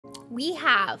We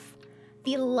have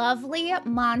the lovely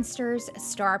Monsters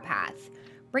Star Path.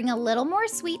 Bring a little more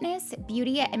sweetness,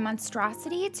 beauty, and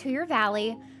monstrosity to your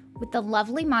valley with the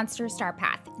lovely Monsters Star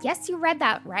Path. Yes, you read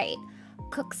that right.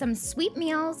 Cook some sweet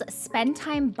meals, spend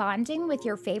time bonding with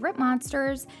your favorite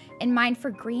monsters, and mine for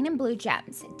green and blue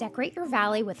gems. Decorate your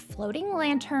valley with floating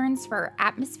lanterns for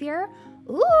atmosphere.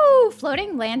 Ooh,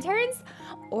 floating lanterns,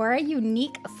 or a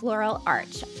unique floral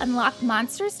arch. Unlock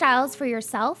monster styles for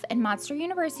yourself and Monster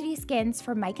University skins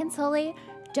for Mike and Sully.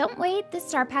 Don't wait, the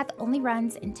Star Path only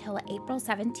runs until April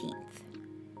 17th.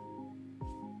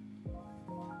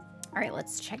 All right,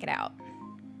 let's check it out.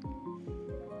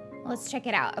 Let's check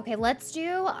it out. Okay, let's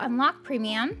do Unlock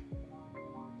Premium.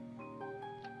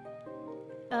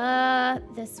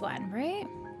 This one, right?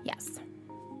 Yes.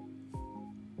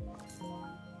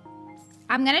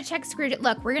 I'm gonna check Scrooge.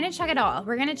 Look, we're gonna check it all.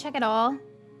 We're gonna check it all.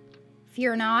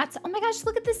 Fear not. Oh my gosh,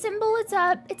 look at the symbol. It's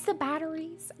up. It's the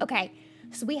batteries. Okay,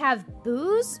 so we have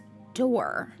Boo's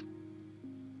door.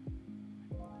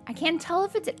 I can't tell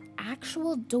if it's an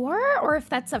actual door or if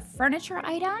that's a furniture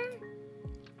item.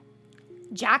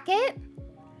 Jacket.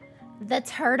 The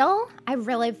turtle. I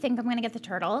really think I'm gonna get the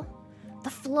turtle. The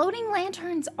floating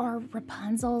lanterns are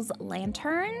Rapunzel's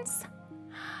lanterns.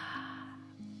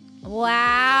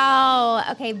 Wow.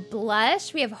 Okay,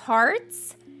 blush. We have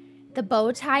hearts. The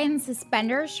bow tie and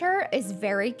suspender shirt is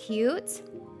very cute.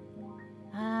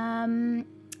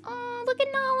 Oh, look at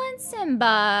Nala and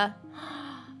Simba.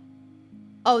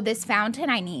 Oh, this fountain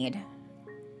I need.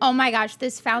 Oh my gosh,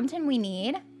 this fountain we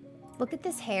need. Look at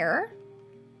this hair.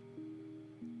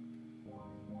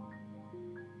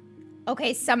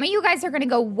 Okay, some of you guys are gonna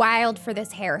go wild for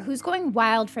this hair. Who's going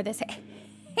wild for this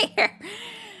hair?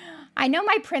 I know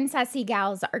my princessy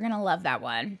gals are gonna love that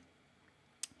one.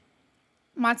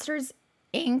 Monsters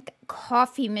Inc.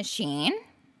 coffee machine.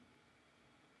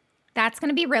 That's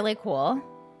gonna be really cool.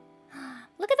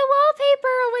 Look at the wallpaper.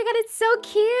 Oh my god, it's so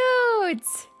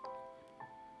cute.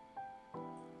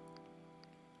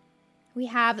 We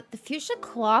have the fuchsia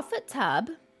clawfoot tub.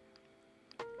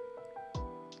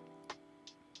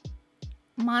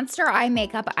 Monster eye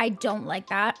makeup. I don't like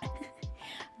that.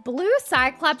 Blue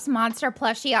Cyclops monster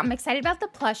plushie. I'm excited about the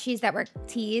plushies that were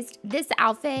teased. This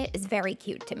outfit is very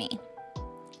cute to me.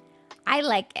 I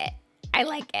like it. I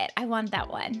like it. I want that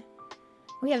one.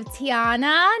 We have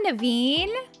Tiana,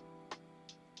 Naveen.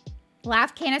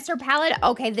 Laugh canister palette.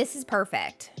 Okay, this is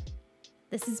perfect.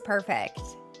 This is perfect.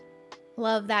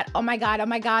 Love that. Oh my god,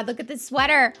 look at this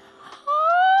sweater.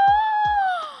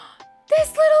 Oh,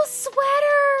 this little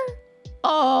sweater.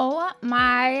 Oh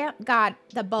my god,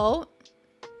 the boat.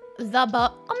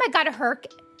 Oh my god, Herc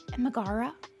and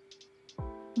Megara.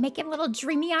 Making little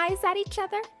dreamy eyes at each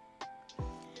other.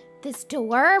 This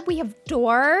door, we have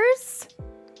doors.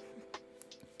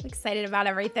 I'm excited about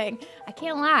everything. I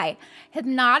can't lie.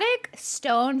 Hypnotic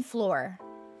stone floor.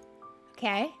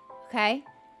 Okay, okay.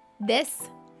 This,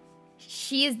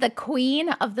 she is the queen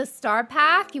of the Star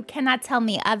Path. You cannot tell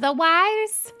me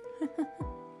otherwise.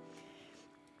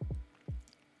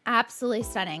 Absolutely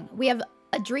stunning. We have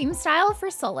a dream style for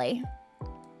Sully.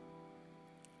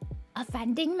 A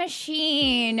vending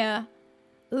machine.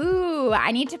 Ooh,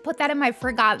 I need to put that in my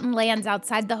Forgotten Lands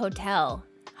outside the hotel.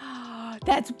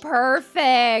 That's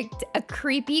perfect. A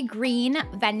creepy green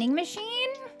vending machine.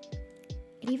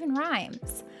 It even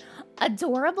rhymes.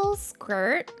 Adorable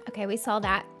skirt. Okay, we saw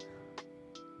that.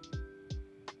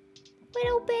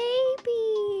 Little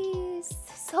babies.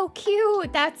 So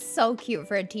cute. That's so cute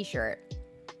for a t-shirt.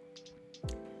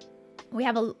 We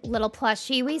have a little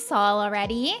plushie we saw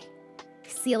already.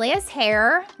 Celia's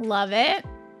hair. Love it.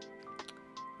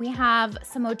 We have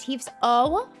some motifs.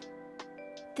 Oh,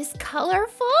 this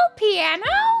colorful piano.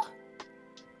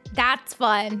 That's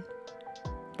fun.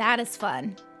 That is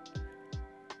fun.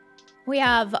 We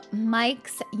have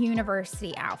Mike's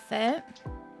university outfit.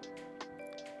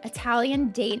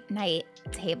 Italian date night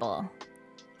table.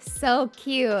 So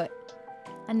cute.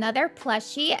 Another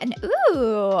plushie. And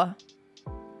ooh,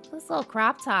 this little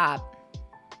crop top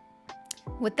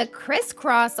with the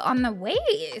crisscross on the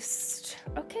waist.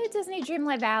 Okay, Disney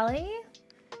Dreamlight Valley.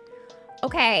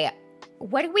 Okay,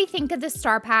 what do we think of the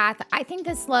Star Path? I think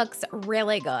this looks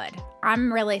really good.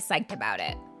 I'm really psyched about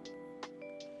it.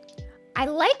 I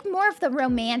like more of the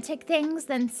romantic things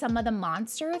than some of the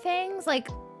monster things. Like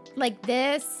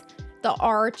this, the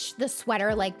arch, the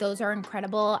sweater, like those are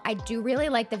incredible. I do really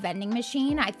like the vending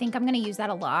machine. I think I'm gonna use that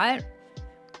a lot.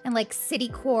 And like city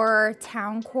core,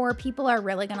 town core, people are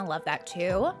really gonna love that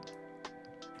too.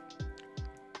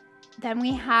 Then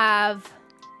we have,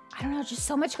 I don't know, just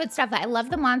so much good stuff. I love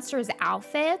the monsters'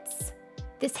 outfits.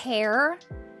 This hair,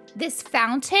 this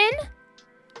fountain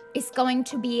is going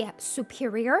to be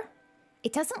superior.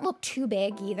 It doesn't look too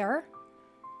big either,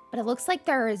 but it looks like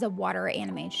there is a water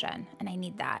animation, and I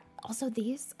need that. Also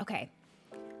these, okay.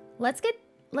 Let's get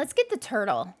the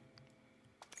turtle.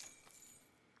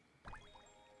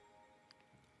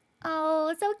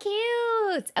 Oh, so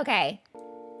cute. Okay.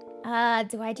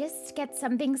 Do I just get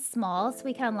something small so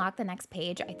we can unlock the next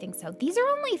page? I think so. These are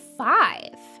only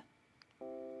 5.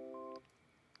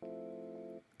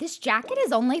 This jacket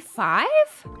is only 5?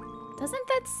 Doesn't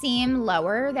that seem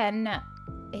lower than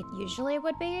it usually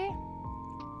would be?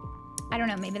 I don't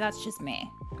know, maybe that's just me.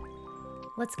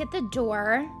 Let's get the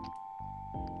door.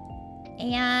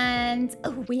 And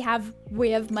oh, we have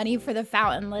money for the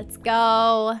fountain. Let's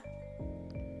go.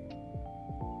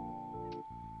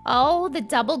 Oh, the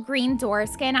double green door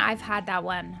skin. I've had that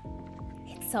one.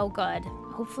 It's so good.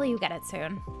 Hopefully you get it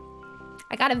soon.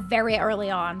 I got it very early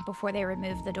on before they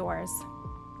removed the doors.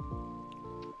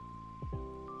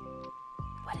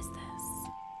 What is this?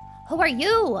 Who are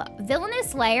you?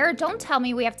 Villainous lair? Don't tell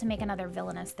me we have to make another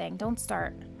villainous thing. Don't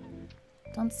start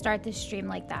this stream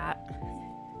like that.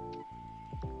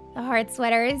 The heart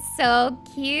sweater is so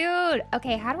cute.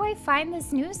 Okay, how do I find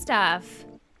this new stuff?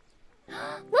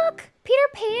 Look, Peter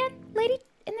Pan, Lady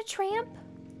in the Tramp.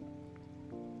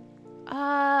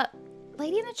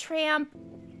 Lady in the Tramp.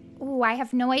 Ooh, I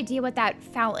have no idea what that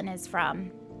fountain is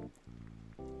from.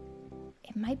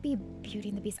 It might be Beauty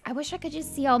and the Beast. I wish I could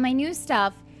just see all my new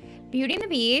stuff. Beauty and the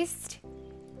Beast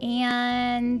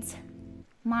and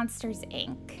Monsters,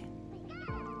 Inc.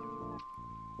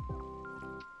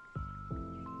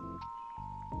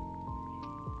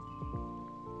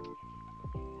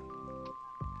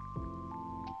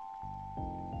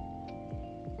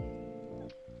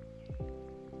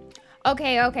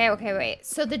 Okay, wait.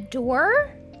 So the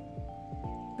door?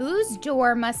 Boo's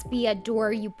door must be a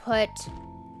door you put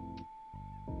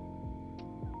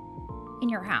in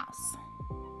your house.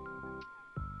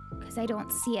 Because I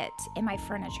don't see it in my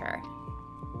furniture.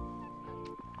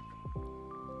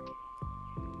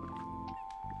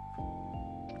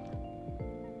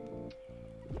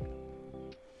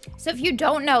 So if you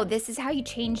don't know, this is how you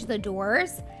change the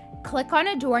doors. Click on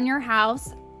a door in your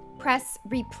house, press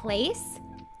replace,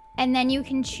 and then you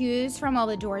can choose from all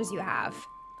the doors you have.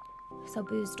 So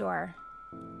Boo's door.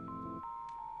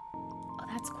 Oh,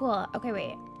 that's cool. Okay,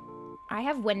 wait. I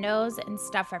have windows and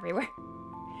stuff everywhere.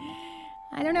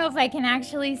 I don't know if I can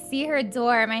actually see her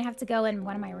door. I might have to go in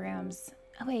one of my rooms.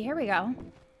 Oh, wait, here we go.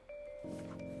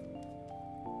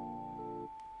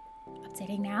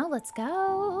 Updating now. Let's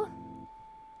go.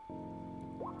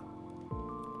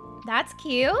 That's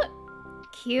cute.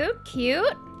 Cute.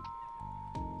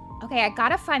 Okay, I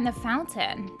gotta find the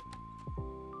fountain.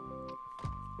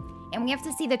 And we have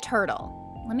to see the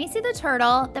turtle. Let me see the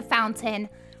turtle, the fountain.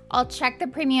 I'll check the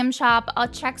premium shop. I'll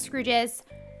check Scrooge's.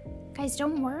 Guys,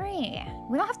 don't worry.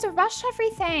 We don't have to rush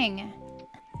everything.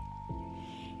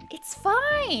 It's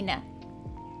fine.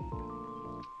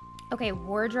 Okay,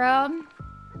 wardrobe.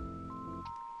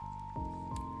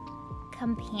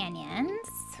 Companions.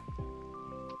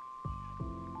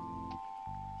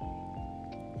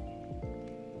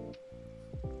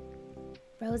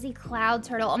 Rosy cloud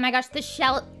turtle. Oh my gosh, the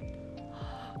shell.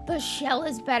 The shell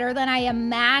is better than I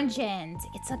imagined.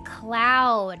 It's a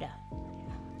cloud.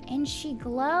 And she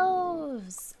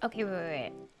glows. Okay,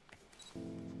 wait.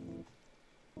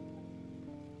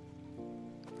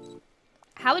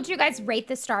 How would you guys rate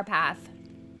the star path?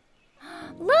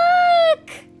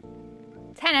 Look!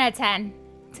 10 out of 10.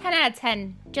 10 out of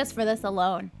 10 just for this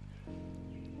alone.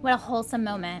 What a wholesome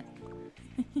moment.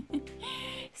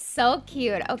 So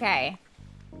cute. Okay.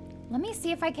 Let me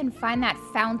see if I can find that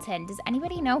fountain. Does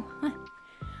anybody know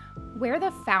where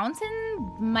the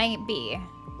fountain might be?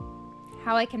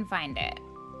 How I can find it?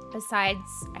 Besides,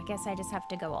 I guess I just have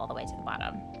to go all the way to the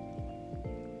bottom.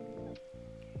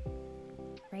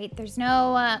 Right? There's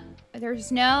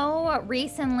no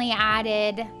recently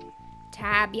added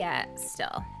tab yet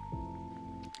still.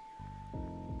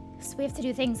 So we have to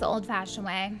do things the old-fashioned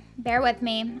way. Bear with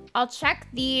me. I'll check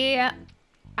the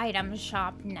item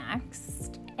shop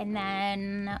next. And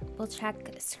then we'll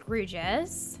check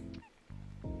Scrooge's.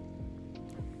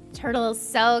 Turtle is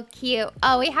so cute.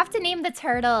 Oh, we have to name the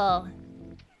turtle.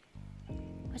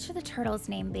 What should the turtle's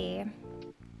name be?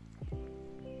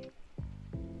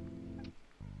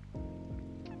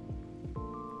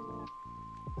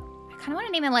 I kind of want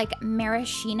to name it like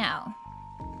Maraschino.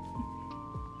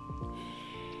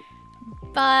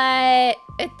 But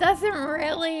it doesn't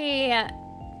really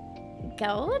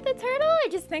go with the turtle. I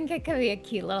just think it could be a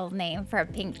cute little name for a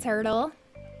pink turtle.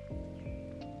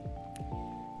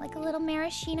 Like a little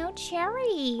maraschino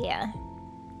cherry.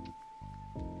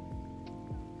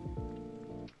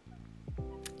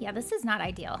 Yeah, this is not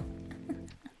ideal.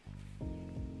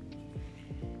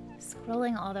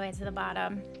 Scrolling all the way to the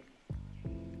bottom.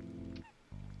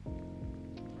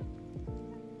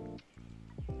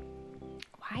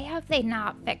 Why have they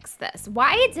not fixed this?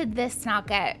 Why did this not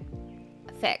get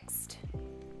fixed?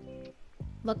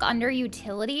 Look under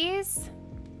utilities.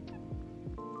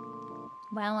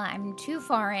 Well, I'm too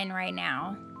far in right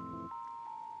now.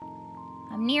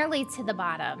 I'm nearly to the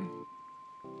bottom.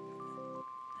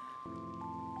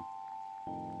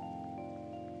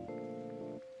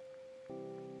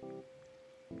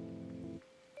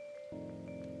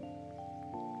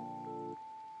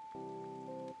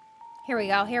 Here we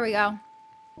go, here we go.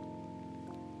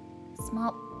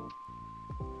 Small.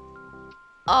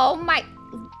 Oh my.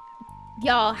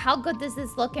 Y'all, how good does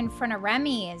this look in front of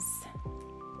Remy's?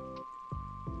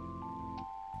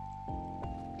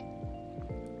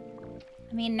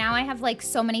 I mean, now I have like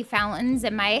so many fountains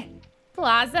in my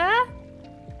plaza.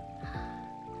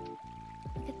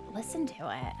 Listen to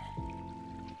it.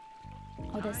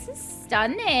 Oh, this is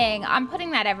stunning. I'm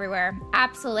putting that everywhere.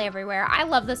 Absolutely everywhere. I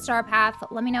love the star path.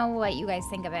 Let me know what you guys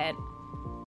think of it.